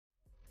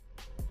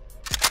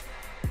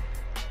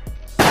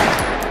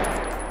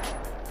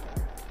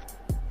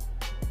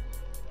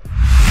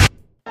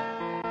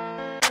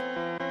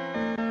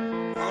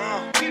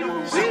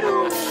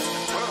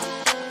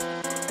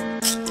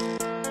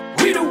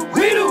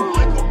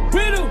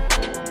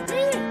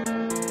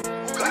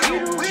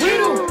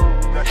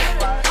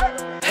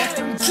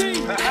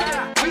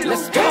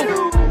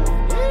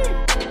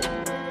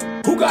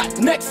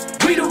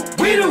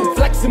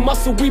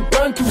Flexing muscle, we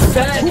burn through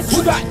sand.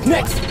 Who got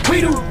next?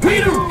 We do.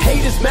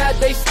 Haters mad,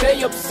 they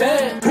stay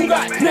upset. Who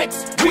got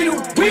next? We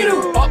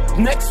do. Up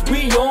next,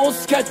 we on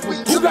schedule.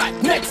 Who got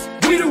next?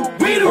 We do.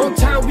 On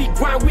time, we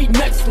grind, we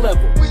next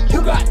level.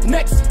 Who got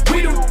next?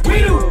 We do.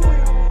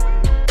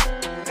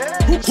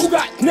 Who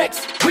got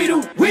next? We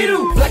do.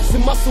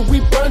 Flexing muscle, we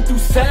burn through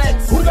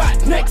sand. Who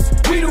got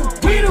next? We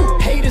do.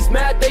 Haters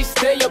mad, they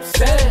stay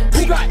upset.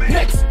 Who got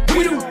next?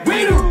 We do.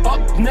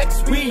 Up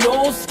next, we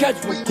on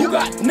schedule. Who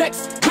got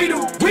next? We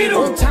do.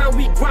 On time,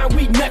 we grind,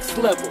 we next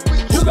level.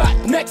 Who got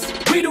next?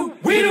 We do.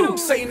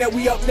 Saying that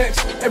we up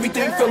next,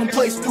 everything fell in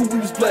place, knew we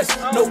was blessed.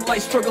 No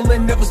light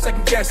struggling, never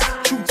second guess.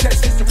 True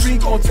test, history,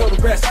 gon' tell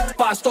the rest.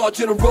 5-star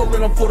general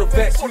and I'm for the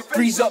vest.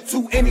 Freeze up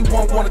to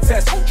anyone wanna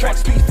test. Track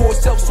speed for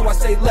itself, so I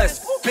say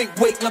less. Big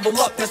weight, level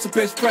up, that's a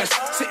bench press.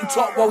 Sit and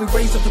talk while we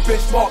raise up the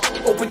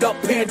benchmark. Opened up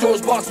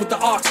Pandora's box with the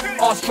ox.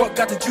 Awestruck,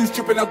 got the juice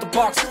dripping out the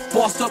box.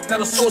 Bossed up, now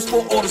the source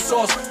for all the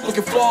sauce.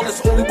 Looking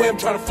flawless, only way I'm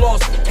trying to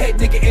floss. Head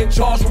nigga in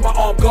charge with my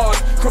armed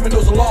guards.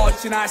 Criminals are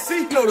large, and I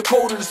see, know the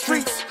code of the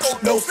streets.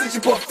 No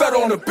snitching, but fed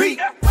on the beat.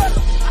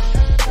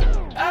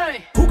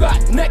 Hey, who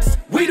got next?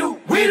 We do.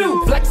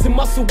 Flexing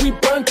muscle, we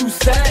burn through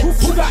sand.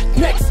 Who got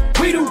next?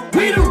 We do.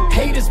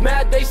 Haters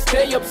mad, they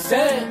stay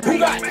upset. Who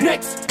got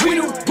next? We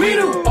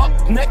do.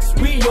 Up next,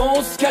 we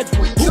on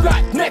schedule. Who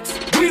got next?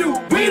 We do.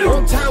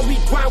 On time, we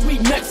grind, we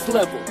next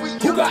level.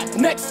 Who got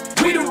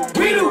next? We do.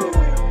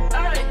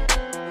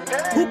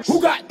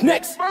 Who got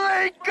next?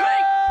 Milinko!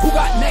 Who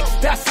got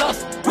next? That's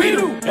us. We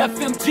do.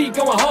 FMG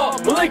going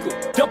hard.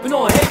 Milinko jumping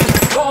on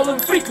haters. Calling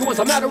frequent. As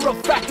a matter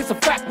of fact, it's a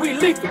fact we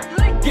lethal.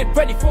 Get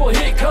ready for a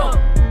hit come.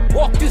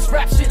 Walk this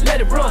rap shit,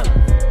 let it run.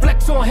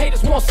 Flex on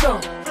haters, want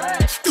some.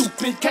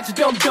 Stupid, catch a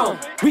dumb.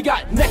 We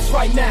got next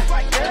right now.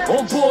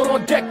 On board,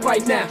 on deck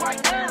right now.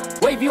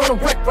 Wavy on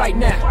the wreck right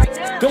now.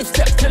 Don't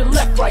step to the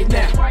left right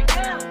now.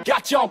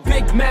 Got y'all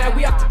big mad,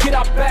 we have to get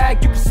our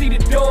bag. You can see the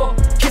door,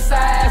 kiss our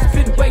ass.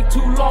 Been way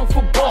too long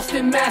for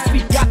Boston, Mass. We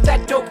got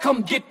that dope,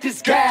 come get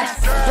this gas.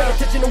 Pay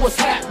attention to what's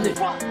happening.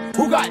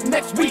 Who got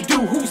next? We do.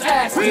 Who's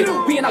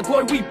asking? We in our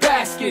glory, we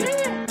basking.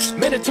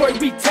 Mandatory,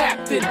 we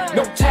tapped in,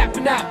 no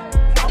tapping out.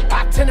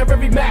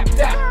 Itinerary mapped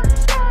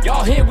out.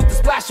 Y'all here with the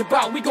splash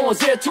about. We going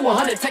 0 to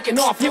 100, taking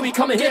off. Here we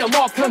come and hit them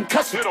all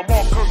concussion.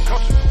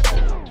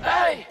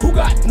 Hey, who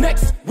got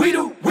next? We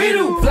do.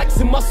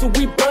 Flexing muscle,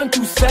 we burn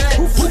through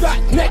sand. Who got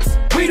next?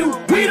 We do.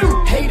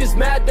 Haters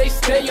mad, they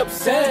stay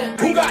upset.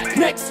 Who got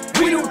next?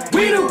 We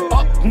do.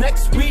 Up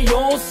next, we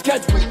on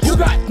schedule. Who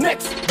got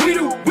next? We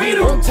do.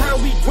 On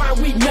time, we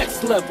grind, we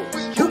next level.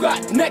 Who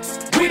got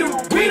next? We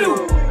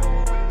do.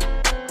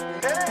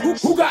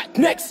 Who got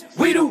next?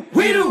 We do.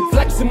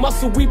 Flexing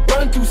muscle, we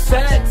burn through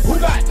sand. Who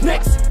got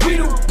next? We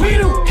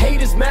do.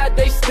 Haters mad,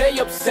 they stay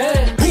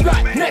upset. Who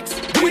got next?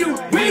 We do.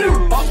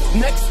 Up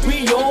next,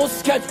 we on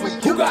schedule.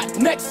 Who got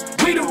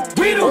next? We do.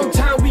 On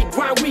time, we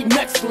grind, we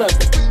next level.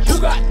 Who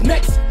got